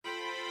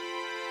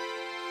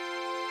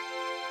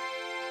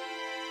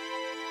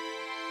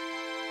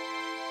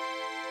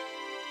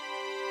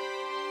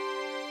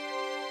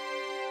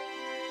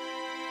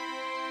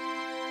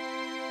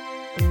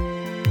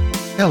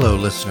Hello,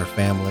 listener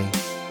family,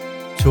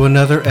 to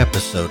another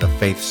episode of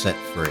Faith Set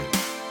Free.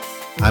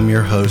 I'm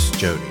your host,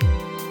 Jody,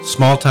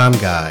 small-time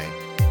guy,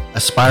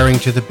 aspiring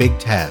to the big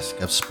task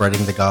of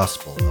spreading the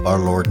gospel of our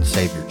Lord and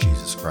Savior,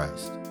 Jesus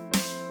Christ.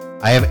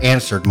 I have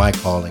answered my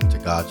calling to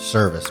God's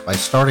service by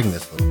starting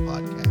this little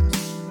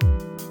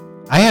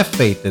podcast. I have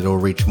faith that it will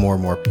reach more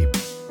and more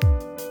people.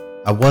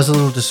 I was a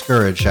little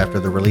discouraged after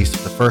the release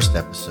of the first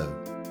episode.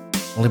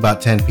 Only about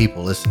 10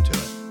 people listened to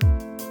it.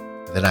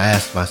 Then I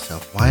asked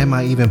myself, why am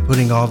I even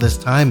putting all this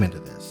time into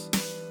this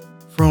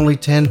for only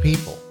 10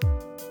 people?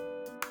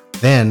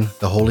 Then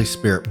the Holy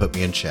Spirit put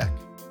me in check.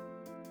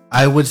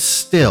 I would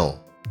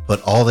still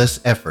put all this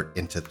effort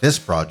into this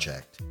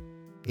project,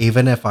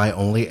 even if I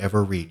only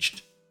ever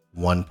reached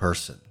one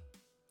person.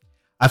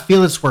 I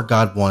feel it's where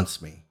God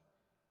wants me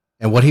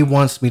and what He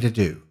wants me to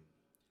do.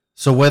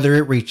 So whether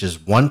it reaches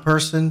one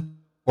person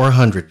or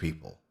 100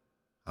 people,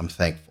 I'm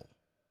thankful.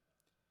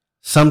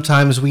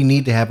 Sometimes we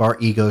need to have our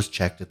egos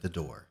checked at the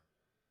door,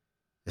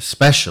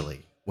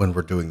 especially when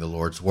we're doing the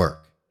Lord's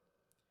work.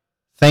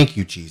 Thank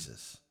you,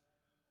 Jesus,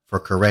 for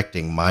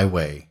correcting my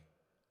way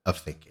of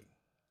thinking.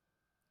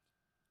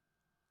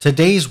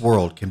 Today's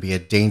world can be a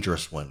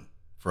dangerous one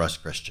for us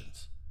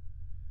Christians.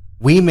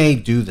 We may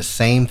do the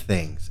same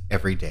things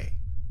every day.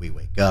 We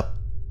wake up,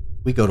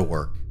 we go to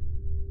work,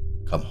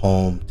 come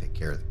home, take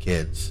care of the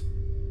kids,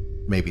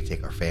 maybe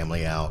take our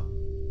family out,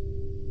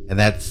 and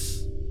that's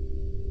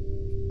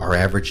our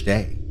average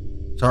day.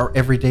 It's our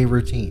everyday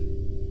routine.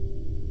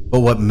 But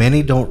what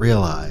many don't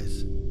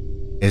realize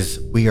is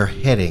we are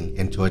heading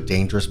into a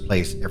dangerous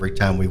place every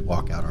time we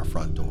walk out our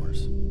front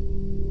doors.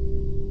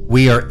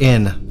 We are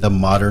in the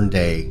modern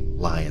day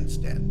lion's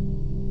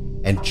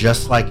den. And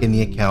just like in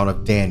the account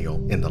of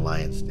Daniel in the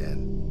lion's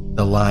den,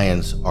 the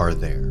lions are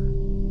there.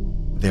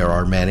 There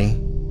are many,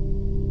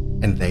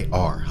 and they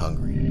are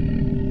hungry.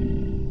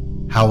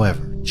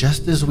 However,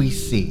 just as we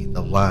see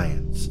the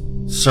lions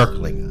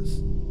circling us,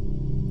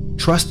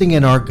 trusting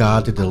in our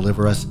God to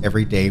deliver us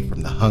every day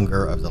from the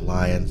hunger of the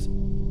lions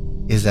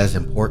is as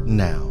important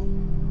now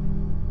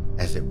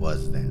as it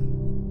was then.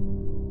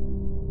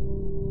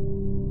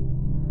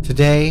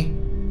 Today,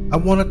 I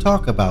want to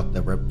talk about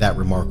that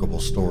remarkable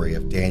story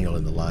of Daniel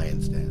in the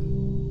lion's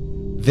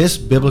den. This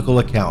biblical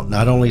account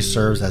not only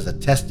serves as a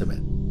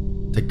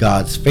testament to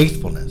God's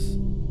faithfulness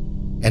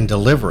and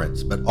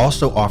deliverance, but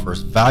also offers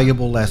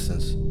valuable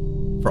lessons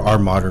for our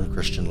modern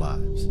Christian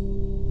lives.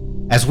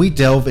 As we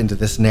delve into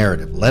this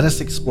narrative, let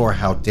us explore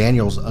how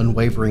Daniel's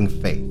unwavering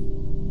faith,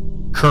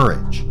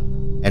 courage,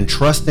 and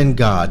trust in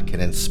God can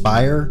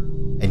inspire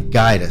and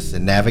guide us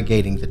in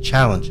navigating the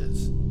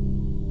challenges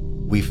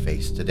we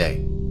face today.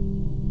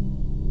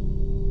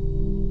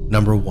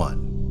 Number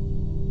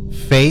 1,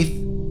 faith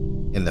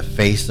in the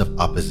face of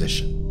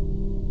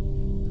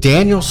opposition.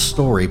 Daniel's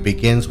story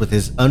begins with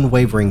his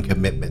unwavering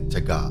commitment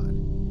to God,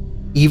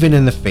 even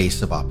in the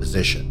face of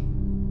opposition.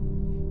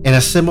 In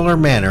a similar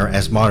manner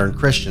as modern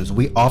Christians,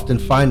 we often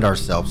find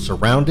ourselves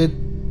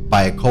surrounded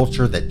by a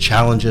culture that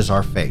challenges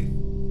our faith.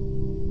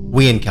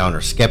 We encounter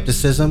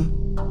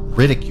skepticism,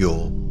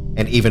 ridicule,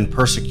 and even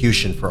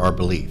persecution for our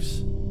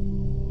beliefs.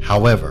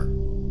 However,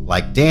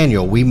 like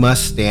Daniel, we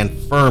must stand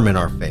firm in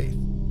our faith,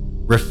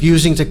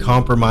 refusing to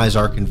compromise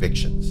our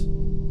convictions.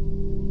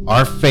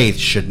 Our faith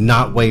should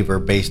not waver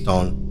based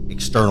on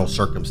external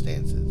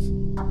circumstances,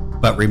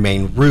 but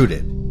remain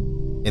rooted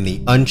in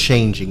the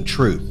unchanging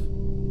truth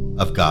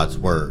of God's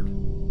Word.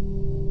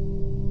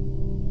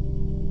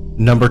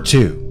 Number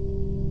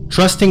 2,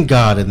 trusting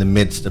God in the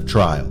midst of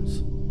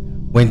trials.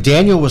 When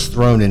Daniel was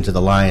thrown into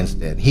the lion's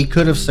den, he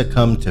could have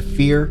succumbed to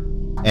fear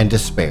and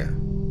despair.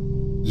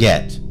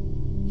 Yet,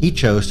 he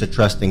chose to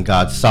trust in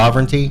God's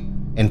sovereignty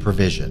and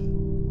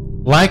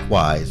provision.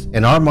 Likewise,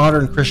 in our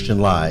modern Christian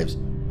lives,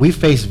 we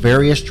face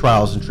various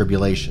trials and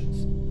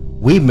tribulations.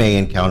 We may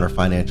encounter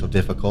financial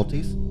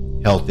difficulties,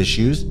 health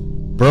issues,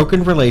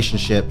 broken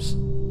relationships,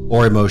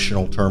 or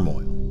emotional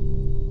turmoil.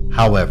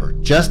 However,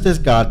 just as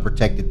God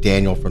protected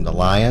Daniel from the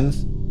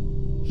lions,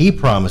 He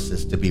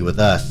promises to be with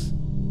us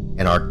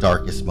in our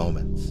darkest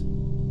moments.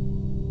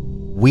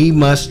 We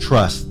must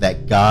trust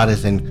that God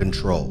is in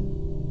control,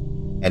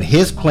 and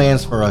His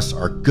plans for us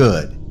are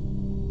good,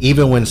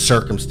 even when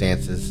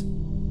circumstances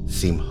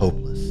seem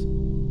hopeless.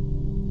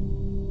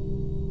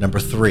 Number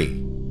 3,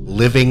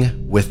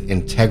 living with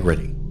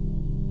integrity.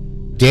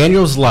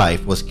 Daniel's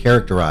life was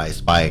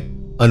characterized by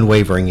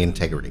unwavering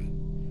integrity.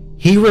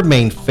 He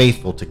remained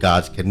faithful to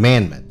God's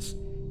commandments,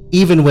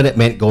 even when it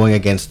meant going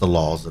against the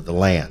laws of the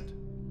land.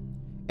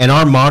 In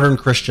our modern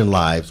Christian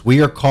lives,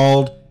 we are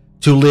called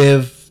to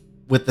live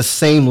with the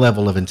same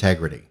level of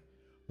integrity.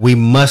 We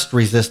must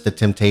resist the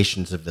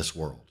temptations of this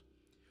world,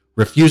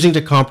 refusing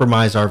to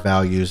compromise our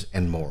values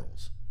and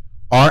morals.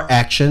 Our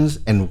actions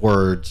and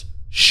words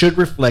should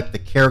reflect the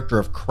character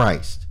of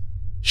Christ,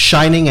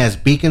 shining as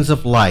beacons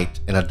of light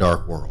in a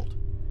dark world.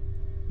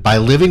 By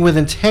living with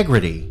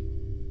integrity,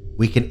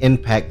 we can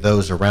impact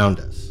those around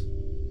us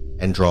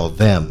and draw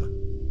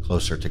them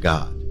closer to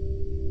God.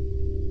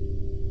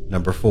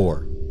 Number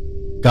 4,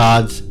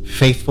 God's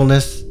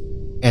faithfulness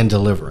and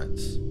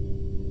deliverance.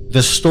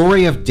 The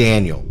story of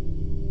Daniel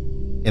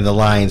in the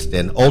lion's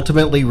den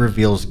ultimately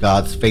reveals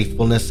God's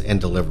faithfulness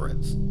and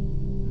deliverance.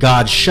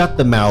 God shut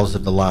the mouths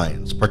of the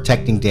lions,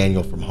 protecting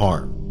Daniel from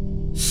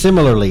harm.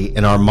 Similarly,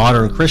 in our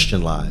modern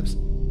Christian lives,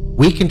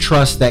 we can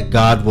trust that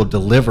God will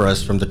deliver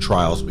us from the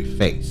trials we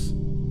face.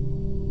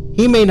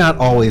 He may not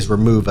always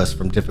remove us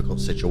from difficult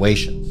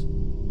situations,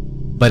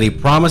 but He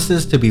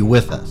promises to be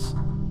with us,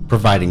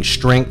 providing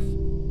strength,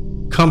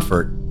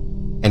 comfort,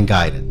 and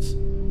guidance.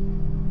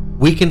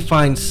 We can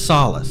find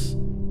solace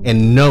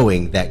in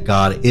knowing that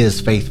God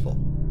is faithful,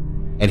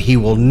 and He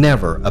will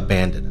never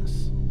abandon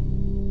us.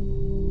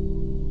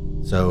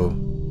 So,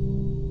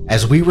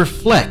 as we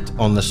reflect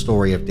on the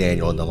story of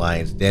Daniel in the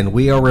lion's den,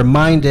 we are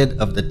reminded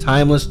of the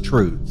timeless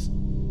truths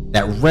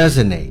that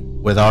resonate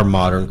with our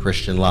modern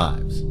Christian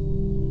lives.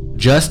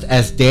 Just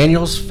as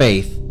Daniel's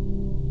faith,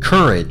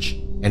 courage,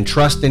 and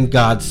trust in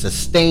God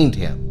sustained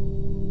him,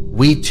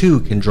 we too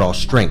can draw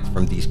strength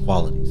from these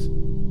qualities.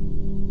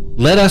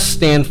 Let us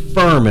stand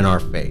firm in our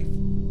faith,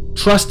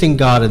 trusting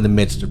God in the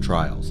midst of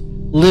trials,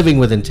 living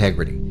with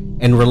integrity,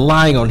 and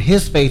relying on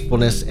His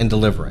faithfulness and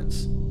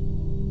deliverance.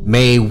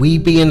 May we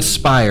be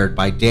inspired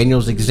by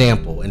Daniel's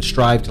example and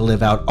strive to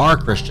live out our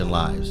Christian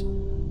lives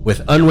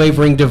with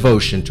unwavering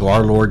devotion to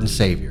our Lord and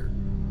Savior,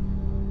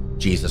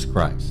 Jesus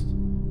Christ.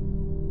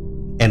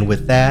 And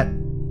with that,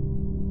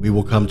 we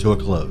will come to a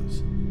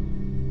close.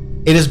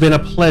 It has been a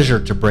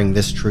pleasure to bring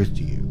this truth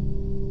to you.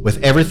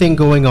 With everything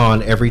going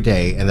on every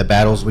day and the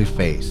battles we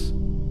face,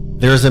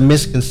 there is a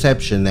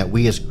misconception that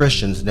we as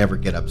Christians never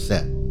get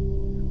upset.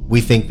 We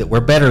think that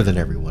we're better than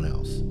everyone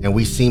else, and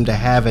we seem to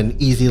have an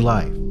easy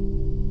life.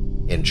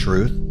 In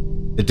truth,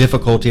 the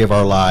difficulty of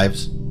our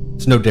lives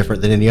is no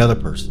different than any other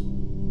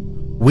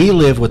person. We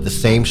live with the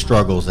same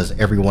struggles as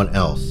everyone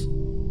else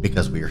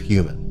because we are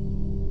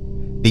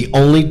human. The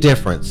only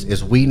difference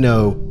is we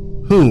know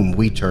whom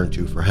we turn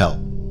to for help.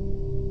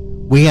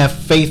 We have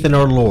faith in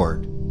our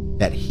Lord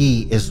that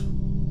He is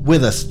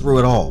with us through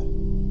it all.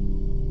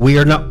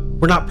 We're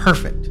not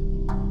perfect.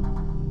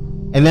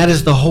 And that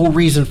is the whole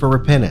reason for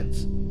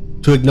repentance,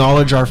 to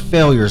acknowledge our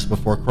failures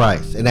before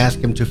Christ and ask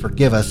Him to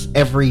forgive us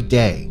every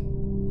day.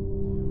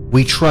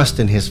 We trust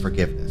in His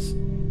forgiveness,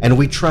 and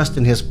we trust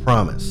in His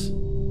promise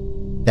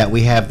that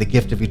we have the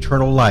gift of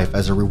eternal life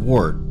as a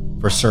reward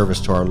for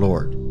service to our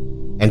Lord,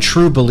 and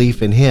true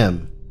belief in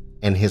Him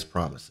and His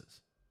promises.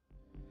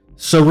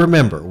 So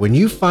remember, when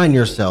you find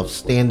yourself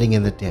standing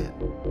in the den,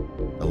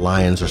 the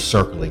lions are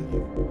circling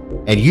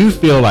you, and you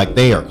feel like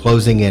they are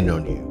closing in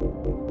on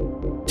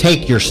you,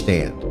 take your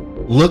stand.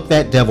 Look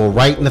that devil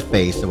right in the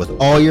face, and with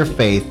all your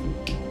faith,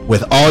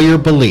 with all your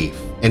belief,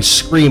 and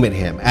scream at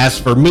him, "As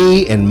for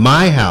me and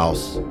my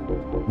house,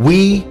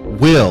 we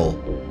will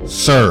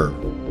serve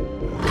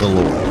the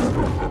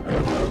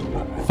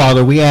Lord."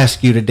 Father, we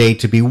ask you today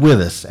to be with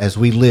us as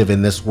we live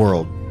in this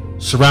world,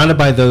 surrounded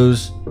by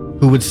those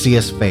who would see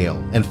us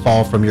fail and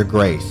fall from your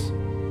grace.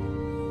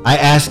 I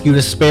ask you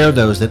to spare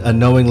those that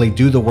unknowingly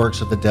do the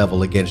works of the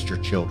devil against your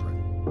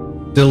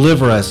children.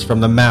 Deliver us from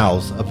the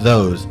mouths of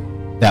those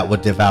that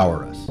would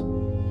devour us.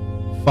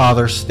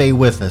 Father, stay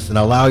with us and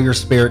allow your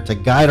Spirit to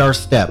guide our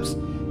steps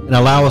and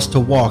allow us to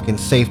walk in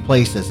safe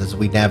places as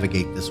we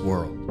navigate this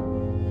world.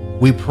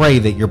 We pray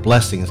that your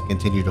blessings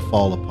continue to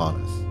fall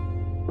upon us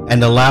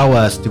and allow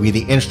us to be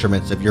the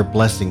instruments of your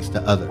blessings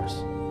to others.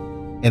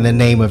 In the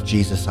name of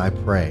Jesus, I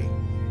pray.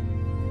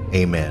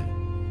 Amen.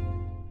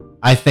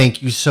 I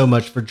thank you so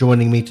much for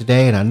joining me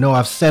today, and I know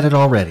I've said it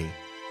already,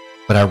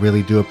 but I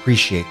really do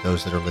appreciate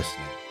those that are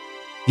listening.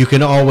 You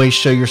can always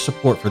show your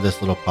support for this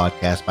little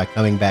podcast by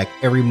coming back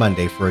every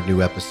Monday for a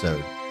new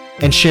episode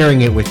and sharing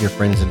it with your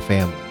friends and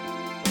family.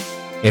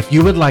 If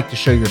you would like to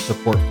show your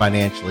support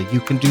financially, you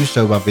can do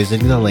so by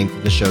visiting the link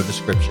in the show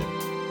description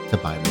to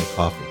buy me a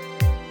coffee.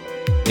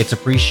 It's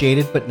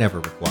appreciated but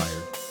never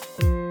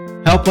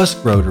required. Help us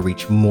grow to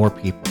reach more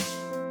people.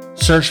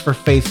 Search for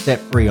Faith Set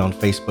Free on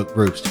Facebook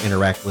groups to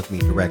interact with me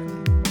directly.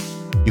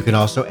 You can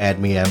also add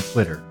me on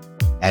Twitter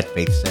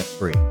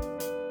 @FaithSetFree.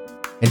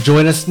 And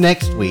join us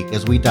next week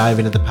as we dive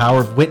into the power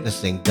of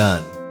witnessing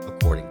done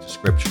according to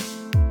Scripture.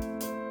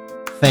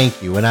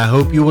 Thank you, and I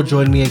hope you will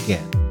join me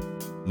again.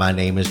 My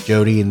name is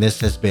Jody, and this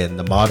has been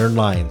the Modern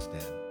Lion's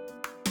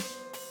Den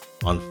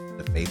on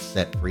the Faith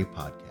Set Free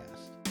podcast.